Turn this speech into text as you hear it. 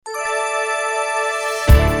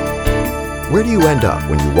Where do you end up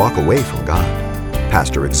when you walk away from God?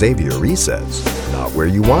 Pastor Xavier Reese says, not where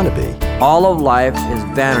you want to be. All of life is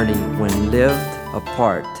vanity when lived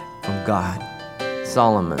apart from God.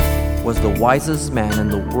 Solomon was the wisest man in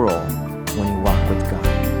the world when he walked with God.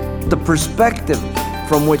 The perspective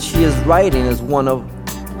from which he is writing is one of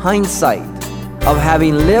hindsight, of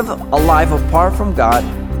having lived a life apart from God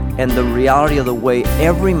and the reality of the way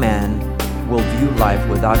every man will view life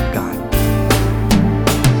without God.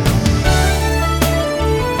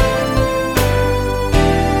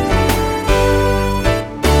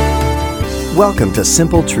 Welcome to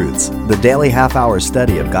Simple Truths, the daily half-hour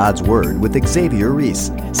study of God's Word with Xavier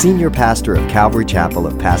Reese, Senior Pastor of Calvary Chapel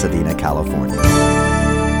of Pasadena, California.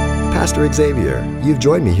 Pastor Xavier, you've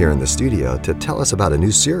joined me here in the studio to tell us about a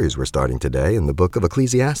new series we're starting today in the book of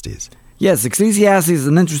Ecclesiastes. Yes, Ecclesiastes is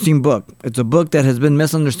an interesting book. It's a book that has been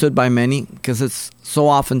misunderstood by many because it's so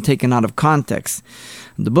often taken out of context.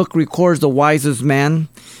 The book records the wisest man,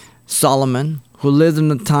 Solomon, who lived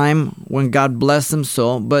in a time when God blessed him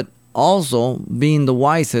so, but also, being the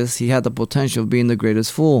wisest, he had the potential of being the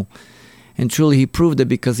greatest fool. And truly, he proved it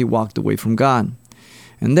because he walked away from God.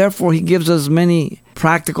 And therefore, he gives us many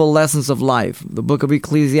practical lessons of life. The book of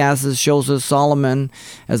Ecclesiastes shows us Solomon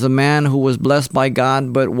as a man who was blessed by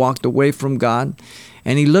God but walked away from God.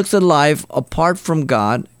 And he looks at life apart from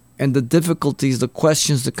God and the difficulties, the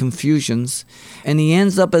questions, the confusions. And he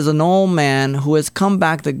ends up as an old man who has come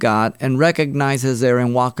back to God and recognizes error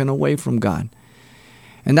and walking away from God.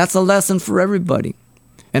 And that's a lesson for everybody.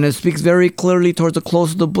 And it speaks very clearly towards the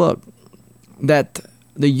close of the book that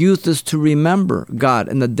the youth is to remember God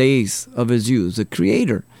in the days of his youth, the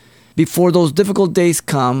Creator, before those difficult days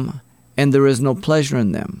come and there is no pleasure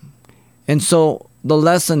in them. And so the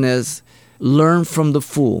lesson is learn from the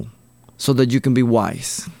fool so that you can be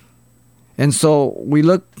wise. And so we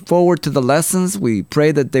look forward to the lessons. We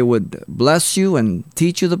pray that they would bless you and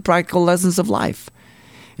teach you the practical lessons of life.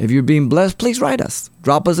 If you're being blessed, please write us.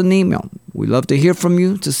 Drop us an email. We'd love to hear from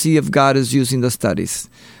you to see if God is using the studies.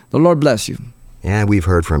 The Lord bless you. And we've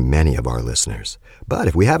heard from many of our listeners. But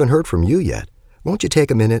if we haven't heard from you yet, won't you take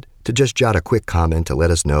a minute to just jot a quick comment to let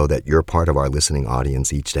us know that you're part of our listening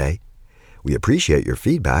audience each day? We appreciate your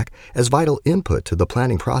feedback as vital input to the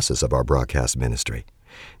planning process of our broadcast ministry.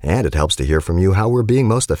 And it helps to hear from you how we're being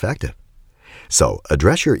most effective. So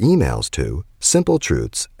address your emails to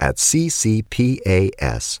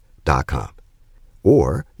simpletruths@ccpas.com.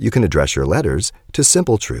 Or you can address your letters to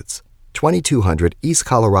Simple Truths, 2200 East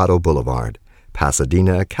Colorado Boulevard,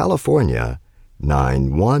 Pasadena, California,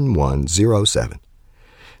 91107.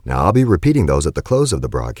 Now, I'll be repeating those at the close of the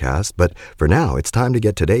broadcast, but for now, it's time to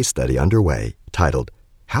get today's study underway, titled,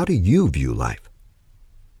 How Do You View Life?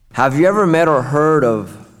 Have you ever met or heard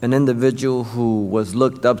of an individual who was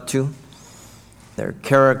looked up to? Their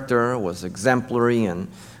character was exemplary and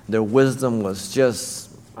their wisdom was just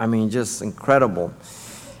incredible.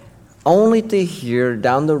 Only to hear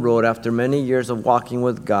down the road after many years of walking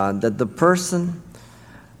with God that the person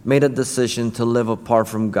made a decision to live apart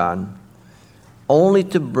from God, only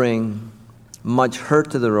to bring much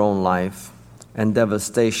hurt to their own life and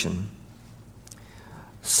devastation.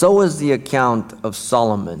 So is the account of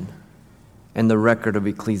Solomon and the record of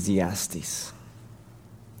Ecclesiastes.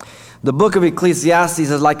 The book of Ecclesiastes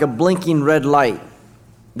is like a blinking red light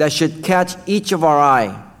that should catch each of our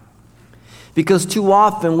eye. Because too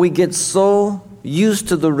often we get so used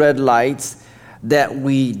to the red lights that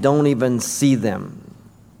we don't even see them.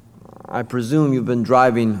 I presume you've been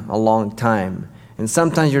driving a long time. And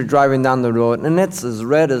sometimes you're driving down the road and it's as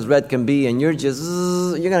red can be and you're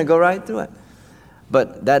going to go right through it.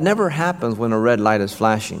 But that never happens when a red light is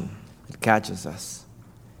flashing. It catches us.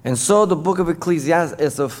 And so the book of Ecclesiastes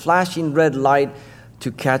is a flashing red light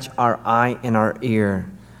to catch our eye and our ear,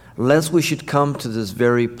 lest we should come to this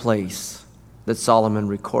very place that Solomon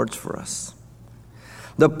records for us.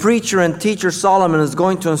 The preacher and teacher Solomon is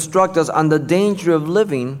going to instruct us on the danger of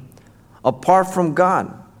living apart from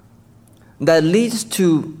God that leads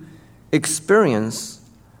to experience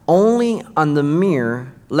only on the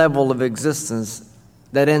mere level of existence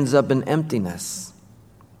that ends up in emptiness.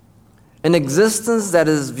 An existence that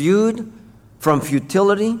is viewed from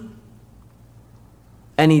futility,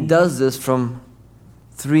 and he does this from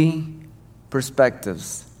three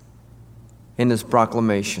perspectives in his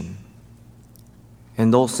proclamation.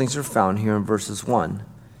 And those things are found here in verses 1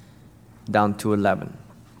 down to 11.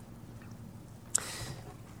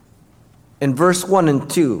 In verse 1 and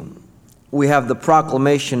 2, we have the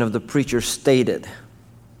proclamation of the preacher stated.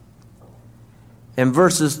 In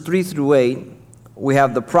verses 3 through 8, we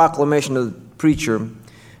have the proclamation of the preacher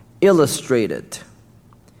illustrated.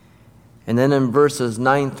 And then in verses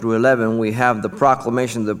 9 through 11, we have the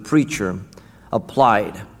proclamation of the preacher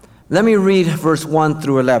applied. Let me read verse 1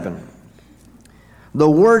 through 11. The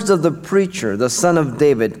words of the preacher, the son of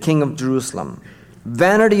David, king of Jerusalem.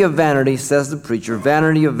 Vanity of vanities, says the preacher,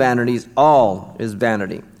 vanity of vanities, all is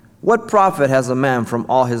vanity. What profit has a man from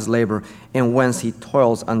all his labor, and whence he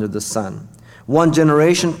toils under the sun? One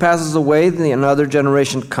generation passes away, then another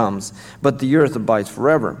generation comes, but the earth abides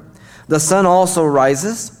forever. The sun also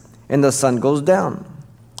rises, and the sun goes down,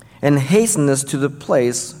 and hasteneth to the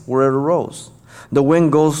place where it arose. The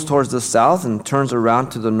wind goes towards the south, and turns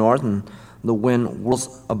around to the north, and the wind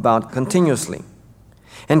whirls about continuously,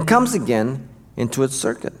 and comes again into its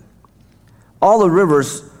circuit. All the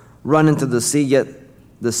rivers run into the sea, yet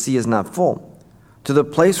the sea is not full. To the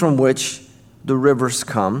place from which the rivers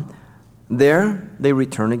come, there they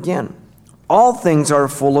return again. All things are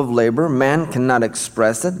full of labor. Man cannot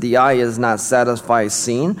express it. The eye is not satisfied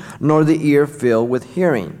seeing, nor the ear filled with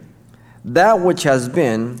hearing. That which has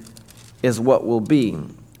been is what will be,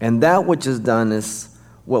 and that which is done is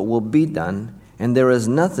what will be done, and there is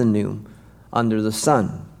nothing new under the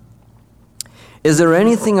sun. Is there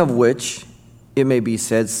anything of which it may be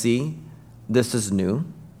said, see, this is new?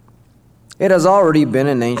 It has already been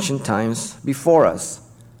in ancient times before us.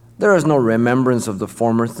 There is no remembrance of the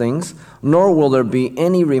former things, nor will there be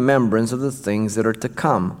any remembrance of the things that are to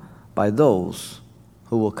come by those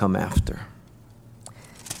who will come after.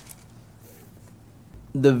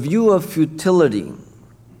 The view of futility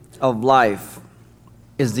of life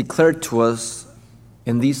is declared to us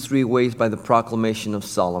in these three ways by the proclamation of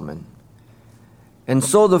Solomon. And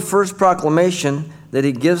so the first proclamation that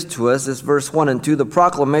he gives to us is verse 1 and 2. The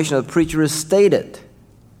proclamation of the preacher is stated.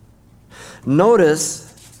 Notice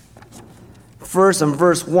first in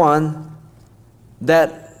verse 1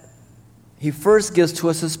 that he first gives to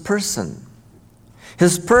us his person.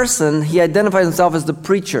 His person, he identifies himself as the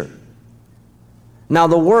preacher. Now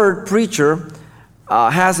the word preacher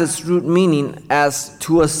has its root meaning as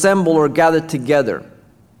to assemble or gather together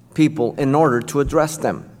people in order to address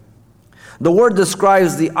them. The word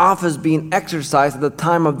describes the office being exercised at the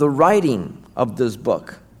time of the writing of this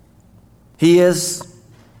book. He is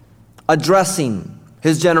addressing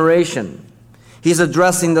his generation. He's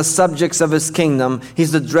addressing the subjects of his kingdom.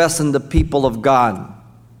 He's addressing the people of God.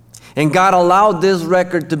 And God allowed this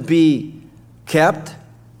record to be kept,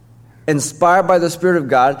 inspired by the Spirit of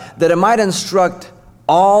God, that it might instruct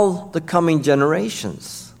all the coming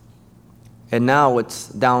generations. And now it's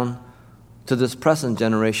down to this present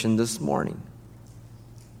generation this morning.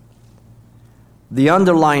 The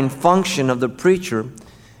underlying function of the preacher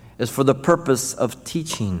is for the purpose of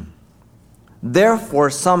teaching.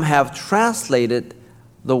 Therefore, some have translated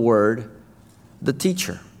the word, the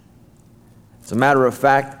teacher. As a matter of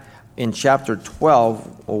fact, in chapter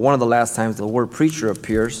 12, or one of the last times the word preacher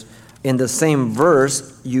appears, in the same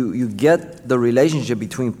verse, you get the relationship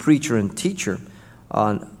between preacher and teacher.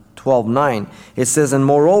 On 12:9, it says, and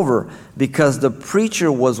moreover, because the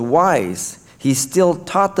preacher was wise, he still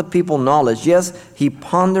taught the people knowledge. Yes, he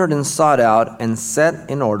pondered and sought out and set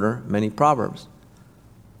in order many proverbs.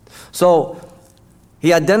 So,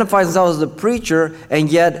 he identifies himself as the preacher, and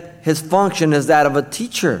yet his function is that of a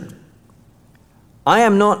teacher. I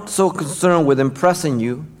am not so concerned with impressing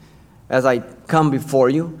you as I come before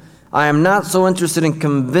you. I am not so interested in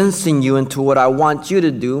convincing you into what I want you to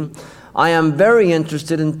do. I am very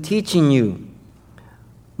interested in teaching you.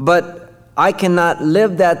 But I cannot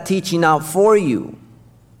live that teaching out for you,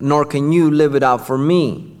 nor can you live it out for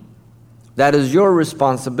me. That is your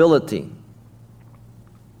responsibility.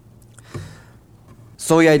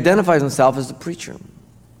 So he identifies himself as the preacher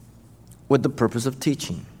with the purpose of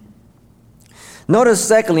teaching. Notice,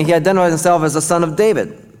 secondly, he identifies himself as the son of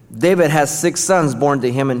David. David has 6 sons born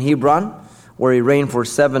to him in Hebron, where he reigned for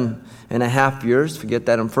 7.5 years. Forget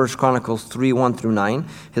that in 1 Chronicles 3:1-9.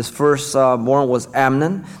 His first born was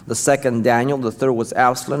Amnon, the second Daniel, the third was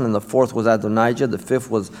Absalom, and the fourth was Adonijah, the fifth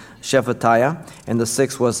was Shephatiah, and the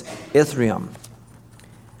sixth was Ithream.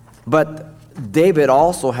 But David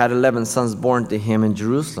also had 11 sons born to him in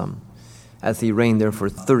Jerusalem, as he reigned there for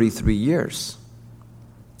 33 years.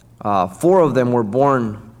 4 of them were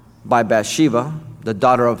born by Bathsheba, the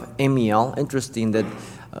daughter of Amiel. Interesting that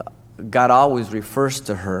God always refers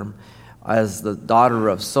to her as the daughter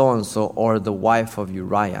of so-and-so or the wife of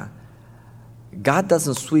Uriah. God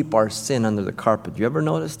doesn't sweep our sin under the carpet. You ever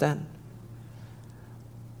notice that?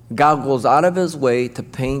 God goes out of his way to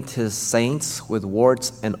paint his saints with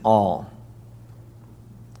warts and all,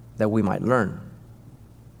 that we might learn.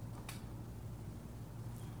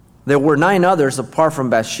 There were 9 others apart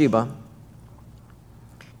from Bathsheba: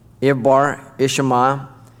 Ibbar, Ishmael,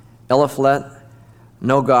 Eliphalet,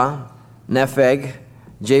 Nogah, Nepheg,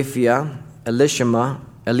 Japhia, Elishama,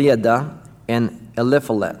 Eliada, and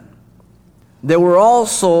Eliphalet. There were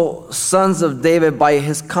also sons of David by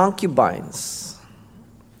his concubines.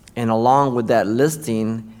 And along with that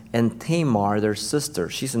listing, and Tamar, their sister.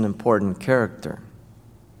 She's an important character.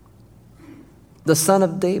 The son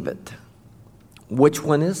of David. Which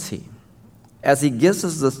one is he? As he gives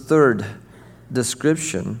us the third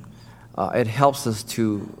description, it helps us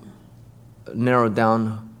to narrow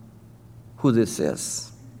down who this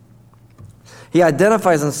is. He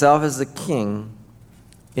identifies himself as the king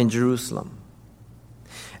in Jerusalem.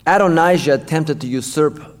 Adonijah attempted to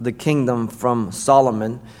usurp the kingdom from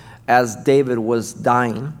Solomon as David was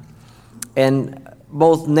dying. And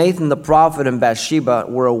both Nathan the prophet and Bathsheba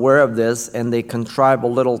were aware of this, and they contrived a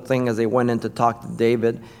little thing as they went in to talk to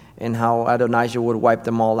David and how Adonijah would wipe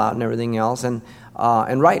them all out and everything else, and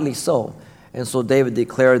rightly so. And so David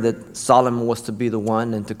declared that Solomon was to be the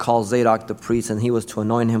one and to call Zadok the priest, and he was to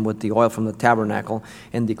anoint him with the oil from the tabernacle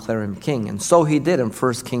and declare him king. And so he did in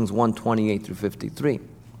 1 Kings 1:28 through 53.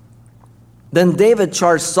 Then David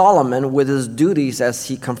charged Solomon with his duties as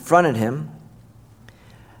he confronted him,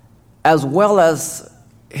 as well as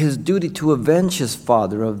his duty to avenge his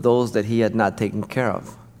father of those that he had not taken care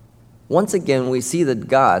of. Once again, we see that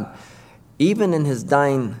God, even in his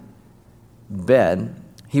dying bed,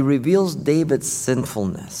 he reveals David's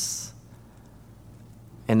sinfulness.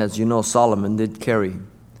 And as you know, Solomon did carry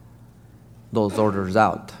those orders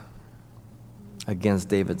out against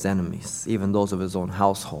David's enemies, even those of his own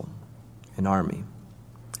household and army.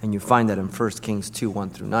 And you find that in 1 Kings 2:1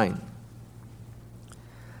 through 9.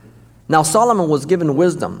 Now Solomon was given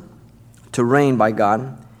wisdom to reign by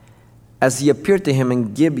God as he appeared to him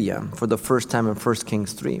in Gibeah for the first time in 1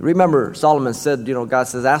 Kings 3. Remember, Solomon said, God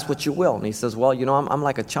says, ask what you will. And he says, well, I'm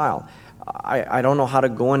like a child. I don't know how to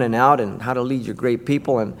go in and out and how to lead your great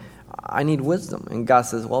people, and I need wisdom. And God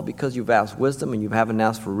says, well, because you've asked wisdom and you haven't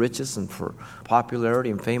asked for riches and for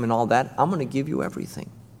popularity and fame and all that, I'm going to give you everything.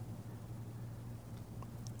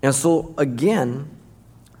 And so, again,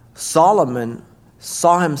 Solomon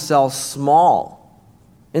saw himself small,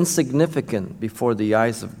 insignificant before the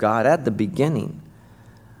eyes of God at the beginning.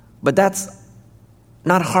 But that's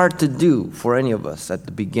not hard to do for any of us at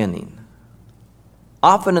the beginning.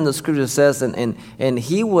 Often in the scripture it says, and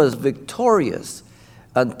he was victorious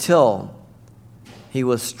until he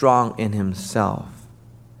was strong in himself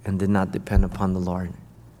and did not depend upon the Lord.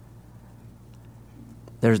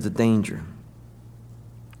 There's the danger.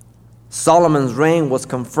 Solomon's reign was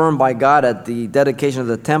confirmed by God at the dedication of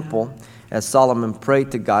the temple as Solomon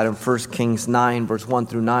prayed to God in 1 Kings 9, verse 1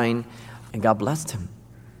 through 9, and God blessed him.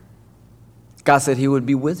 God said he would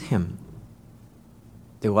be with him.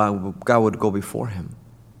 That God would go before him,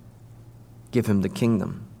 give him the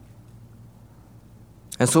kingdom.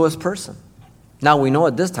 And so his person. Now we know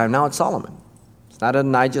at this time, now it's Solomon. It's not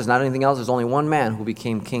Adonijah, it's not anything else. There's only one man who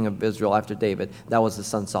became king of Israel after David. That was his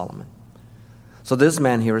son Solomon. So this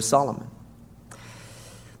man here is Solomon.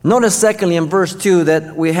 Notice secondly in verse 2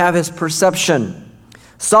 that we have his perception.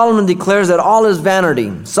 Solomon declares that all is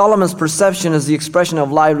vanity. Solomon's perception is the expression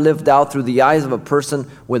of life lived out through the eyes of a person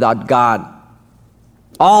without God.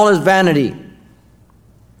 All is vanity.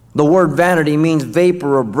 The word vanity means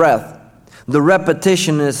vapor or breath. The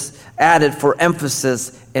repetition is added for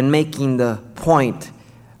emphasis and making the point.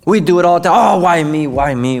 We do it all the time. Oh, why me?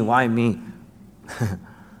 Why me? Why me?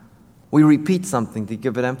 We repeat something to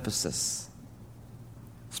give it emphasis.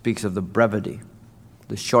 It speaks of the brevity,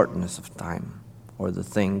 the shortness of time, or the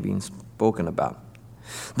thing being spoken about.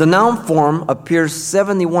 The noun form appears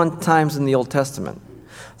 71 times in the Old Testament.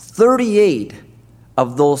 38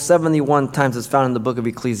 of those 71 times is found in the book of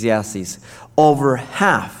Ecclesiastes. Over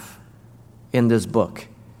half in this book.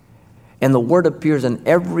 And the word appears in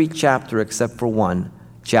every chapter except for one,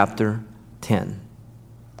 chapter 10.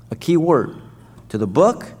 A key word to the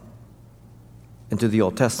book and to the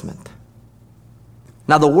Old Testament.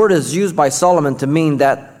 Now the word is used by Solomon to mean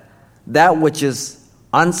that which is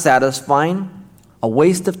unsatisfying, a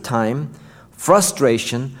waste of time,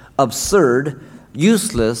 frustration, absurd,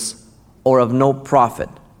 useless, or of no profit.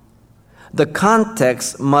 The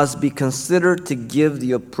context must be considered to give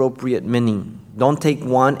the appropriate meaning. Don't take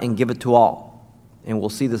one and give it to all. And we'll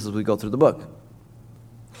see this as we go through the book.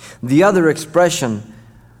 The other expression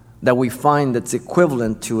that we find that's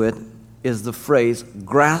equivalent to it is the phrase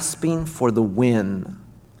grasping for the wind.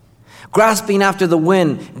 Grasping after the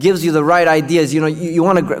wind gives you the right ideas. You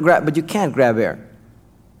want to grab, but you can't grab air.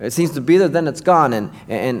 It seems to be there, then it's gone,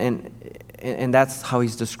 and that's how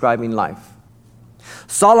he's describing life.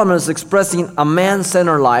 Solomon is expressing a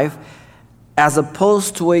man-centered life as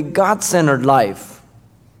opposed to a God-centered life.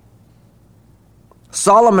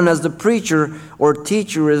 Solomon, as the preacher or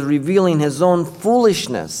teacher, is revealing his own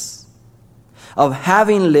foolishness of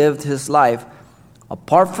having lived his life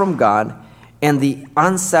apart from God and the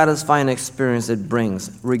unsatisfying experience it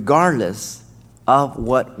brings, regardless of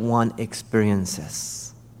what one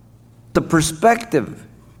experiences. The perspective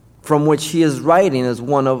from which he is writing is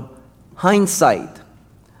one of hindsight,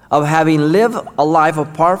 of having lived a life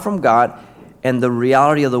apart from God and the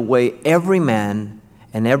reality of the way every man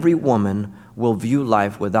and every woman will view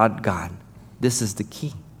life without God. This is the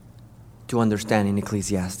key to understanding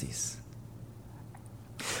Ecclesiastes.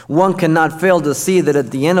 One cannot fail to see that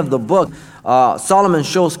at the end of the book, Solomon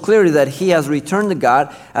shows clearly that he has returned to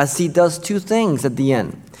God as he does two things at the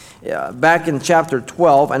end. Back in chapter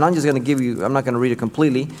 12, and I'm not going to read it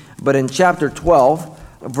completely, but in chapter 12,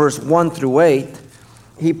 verse 1 through 8,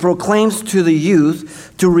 he proclaims to the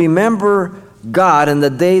youth to remember God in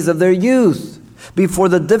the days of their youth, before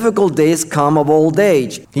the difficult days come of old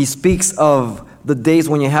age. He speaks of the days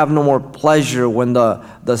when you have no more pleasure, when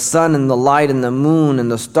the sun and the light and the moon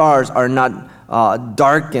and the stars are not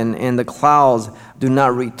darkened and the clouds do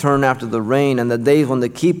not return after the rain, and the days when the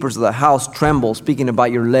keepers of the house tremble, speaking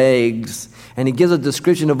about your legs. And he gives a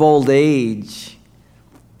description of old age.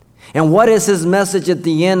 And what is his message at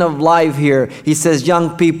the end of life here? He says,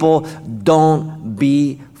 young people, don't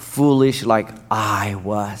be foolish like I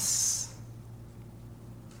was.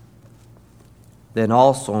 Then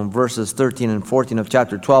also in verses 13 and 14 of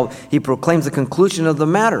chapter 12, he proclaims the conclusion of the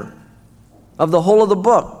matter, of the whole of the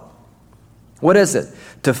book. What is it?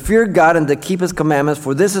 To fear God and to keep his commandments,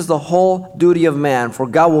 for this is the whole duty of man. For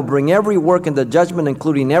God will bring every work into judgment,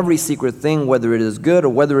 including every secret thing, whether it is good or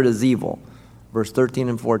whether it is evil. Verse 13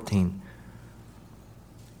 and 14.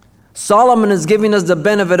 Solomon is giving us the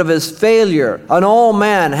benefit of his failure. An old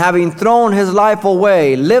man having thrown his life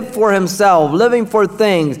away, lived for himself, living for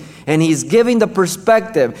things, and he's giving the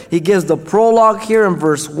perspective. He gives the prologue here in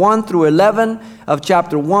verse 1 through 11 of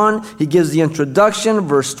chapter 1. He gives the introduction,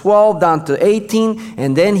 verse 12 down to 18,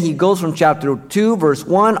 and then he goes from chapter 2, verse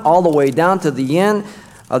 1, all the way down to the end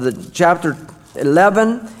of the chapter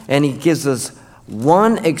 11, and he gives us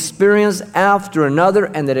one experience after another,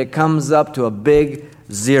 and then it comes up to a big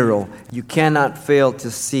zero. You cannot fail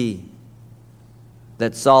to see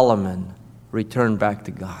that Solomon returned back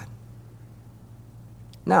to God.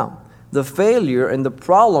 Now, the failure and the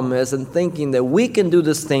problem is in thinking that we can do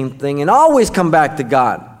the same thing and always come back to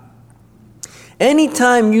God.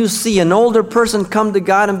 Anytime you see an older person come to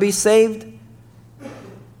God and be saved,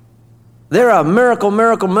 they're a miracle.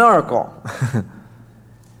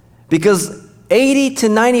 Because 80 to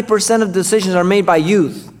 90% of decisions are made by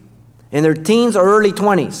youth in their teens or early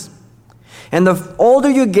 20s. And the older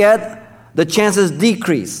you get, the chances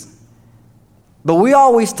decrease. But we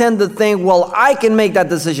always tend to think, well, I can make that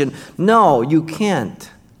decision. No, you can't.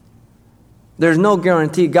 There's no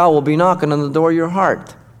guarantee God will be knocking on the door of your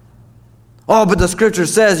heart. Oh, but the scripture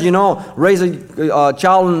says, raise a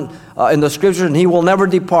child in the scripture and he will never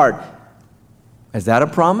depart. Is that a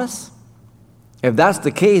promise? If that's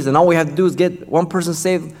the case, then all we have to do is get one person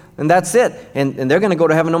saved and that's it. And they're going to go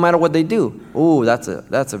to heaven no matter what they do. Ooh, that's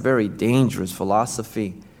a very dangerous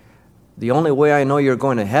philosophy. The only way I know you're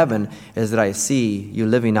going to heaven is that I see you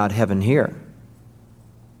living out heaven here.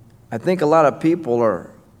 I think a lot of people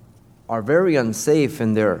are very unsafe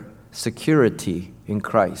in their security in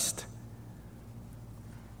Christ.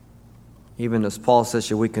 Even as Paul says,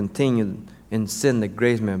 should we continue in sin that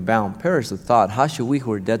grace may abound? Perish the thought, how should we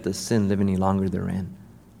who are dead to sin live any longer therein?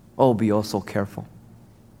 Oh, be also careful.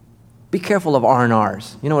 Be careful of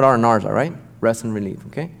R&Rs. You know what R&Rs are, right? Rest and relief,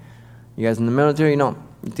 okay? You guys in the military, you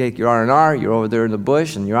take your R&R, you're over there in the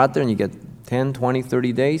bush, and you're out there, and you get 10, 20,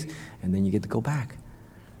 30 days, and then you get to go back.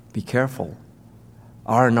 Be careful.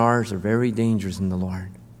 R&Rs are very dangerous in the Lord.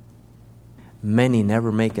 Many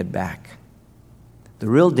never make it back. The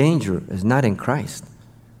real danger is not in Christ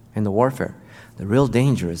and the warfare. The real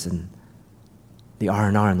danger is in the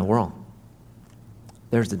R&R in the world.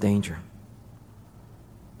 There's the danger.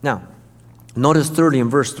 Now, notice thirdly in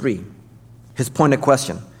verse 3, his pointed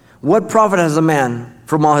question. What profit has a man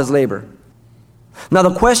from all his labor? Now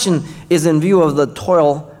the question is in view of the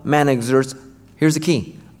toil man exerts. Here's the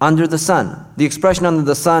key. Under the sun. The expression under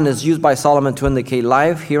the sun is used by Solomon to indicate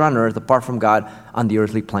life here on earth apart from God on the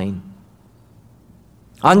earthly plane.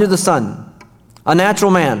 Under the sun. A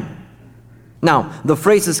natural man. Now, the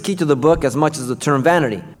phrase is key to the book as much as the term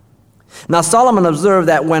vanity. Now Solomon observed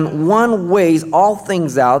that when one weighs all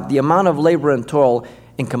things out, the amount of labor and toil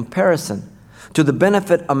in comparison to the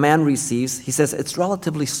benefit a man receives, he says it's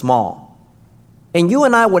relatively small. And you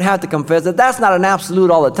and I would have to confess that that's not an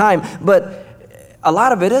absolute all the time, but a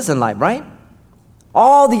lot of it is in life, right?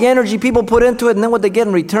 All the energy people put into it, and then what they get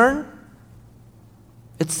in return,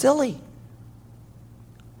 it's silly.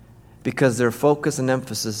 Because their focus and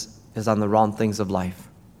emphasis is on the wrong things of life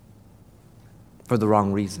for the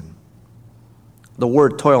wrong reason. The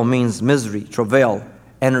word toil means misery, travail,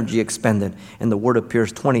 energy expended, and the word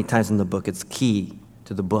appears 20 times in the book. It's key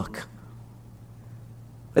to the book.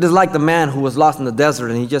 It is like the man who was lost in the desert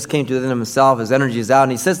and he just came to the end of himself. His energy is out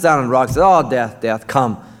and he sits down on the rock and says, "Oh, death, death,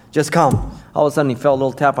 come. Just come." All of a sudden he felt a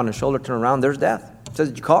little tap on his shoulder, turned around, there's death. He says,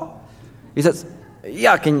 "Did you call?" He says,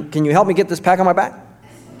 "Yeah, can you help me get this pack on my back?"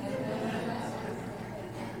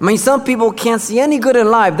 I mean, some people can't see any good in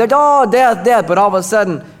life. They're, "Oh, death, death," but all of a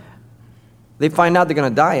sudden they find out they're going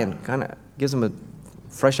to die and kind of gives them a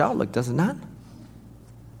fresh outlook, does it not?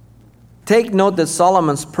 Take note that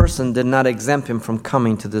Solomon's person did not exempt him from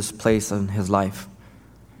coming to this place in his life.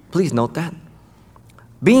 Please note that.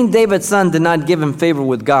 Being David's son did not give him favor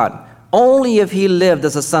with God. Only if he lived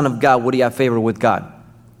as a son of God would he have favor with God.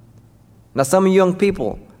 Now, some of you young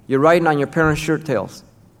people, you're riding on your parents' shirt tails.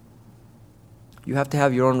 You have to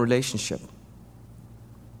have your own relationship.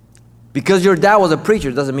 Because your dad was a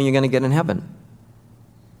preacher doesn't mean you're going to get in heaven.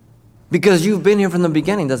 Because you've been here from the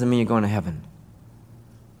beginning doesn't mean you're going to heaven.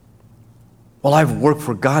 Well, I've worked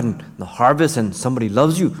for God in the harvest and somebody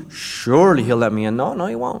loves you. Surely he'll let me in. No,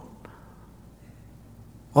 he won't.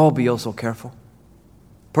 Oh, be oh so careful.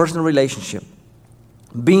 Personal relationship.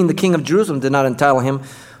 Being the king of Jerusalem did not entitle him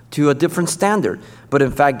to a different standard, but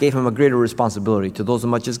in fact gave him a greater responsibility. To those who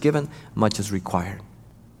much is given, much is required.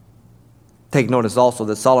 Take notice also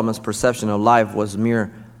that Solomon's perception of life was a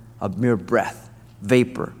mere breath,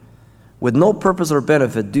 vapor, with no purpose or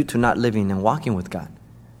benefit due to not living and walking with God.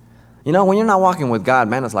 You know, when you're not walking with God,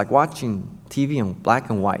 man, it's like watching TV in black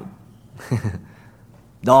and white.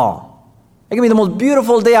 Dull. It can be the most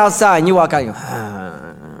beautiful day outside, and you walk out and you go,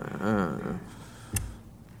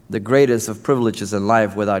 The greatest of privileges in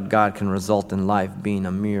life without God can result in life being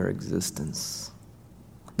a mere existence.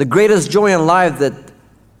 The greatest joy in life that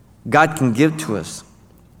God can give to us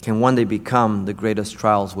can one day become the greatest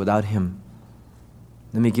trials without Him.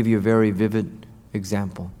 Let me give you a very vivid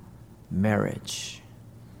example. Marriage.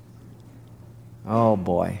 Oh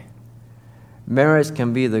boy. Marriage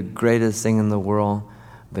can be the greatest thing in the world,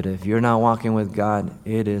 but if you're not walking with God,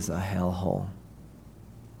 it is a hellhole.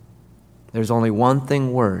 There's only one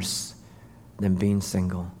thing worse than being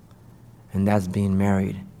single, and that's being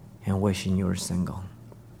married and wishing you were single.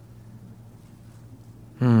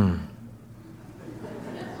 Not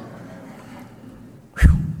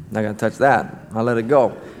going to touch that. I'll let it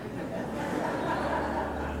go.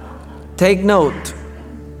 Take note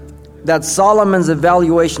that Solomon's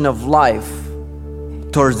evaluation of life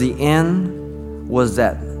towards the end was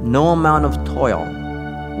that no amount of toil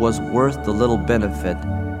was worth the little benefit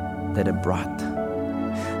that it brought.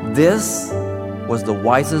 This was the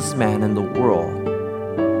wisest man in the world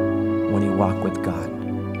when he walked with God.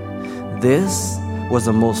 This was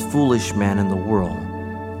the most foolish man in the world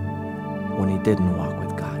when he didn't walk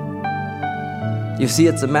with God. You see,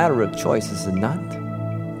 it's a matter of choice, is it not?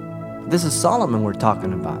 This is Solomon we're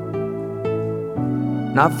talking about.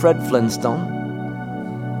 Not Fred Flintstone.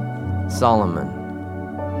 Solomon.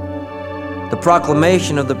 The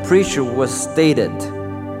proclamation of the preacher was stated,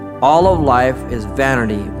 all of life is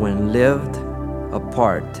vanity when lived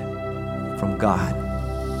apart from God.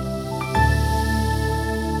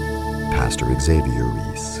 Pastor Xavier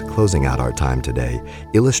Reese, closing out our time today,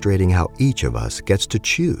 illustrating how each of us gets to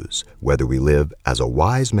choose whether we live as a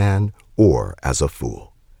wise man or as a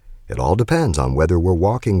fool. It all depends on whether we're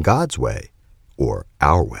walking God's way or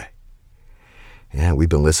our way. And we've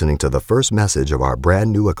been listening to the first message of our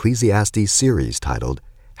brand new Ecclesiastes series titled,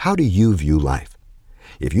 How Do You View Life?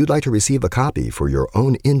 If you'd like to receive a copy for your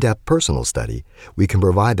own in-depth personal study, we can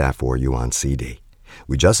provide that for you on CD.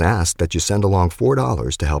 We just ask that you send along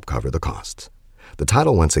 $4 to help cover the costs. The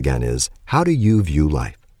title once again is, How Do You View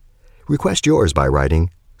Life? Request yours by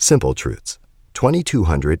writing Simple Truths,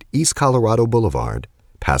 2200 East Colorado Boulevard,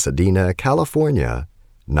 Pasadena, California,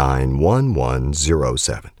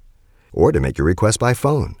 91107. Or to make your request by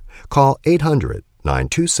phone, call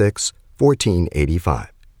 800-926-1485.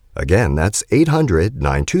 Again, that's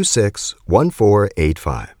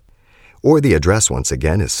 800-926-1485. Or the address once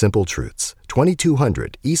again is Simple Truths,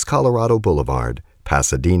 2200 East Colorado Boulevard,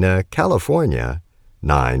 Pasadena, California,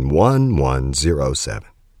 91107.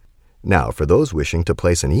 Now, for those wishing to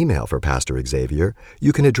place an email for Pastor Xavier,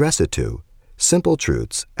 you can address it to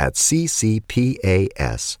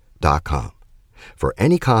simpletruths@ccpas.com for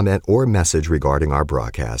any comment or message regarding our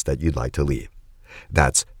broadcast that you'd like to leave.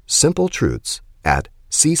 That's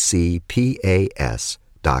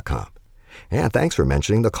simpletruths@ccpas.com. And thanks for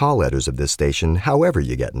mentioning the call letters of this station however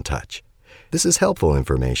you get in touch. This is helpful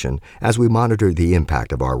information as we monitor the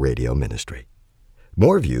impact of our radio ministry.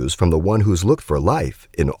 More views from the one who's looked for life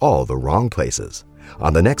in all the wrong places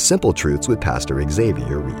on the next Simple Truths with Pastor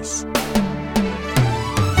Xavier Reese.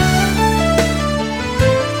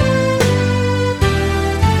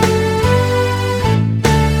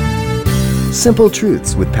 Simple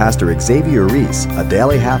Truths with Pastor Xavier Reese, a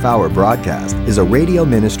daily half-hour broadcast, is a radio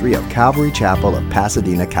ministry of Calvary Chapel of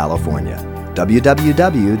Pasadena, California.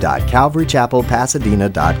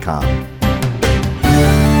 www.calvarychapelpasadena.com.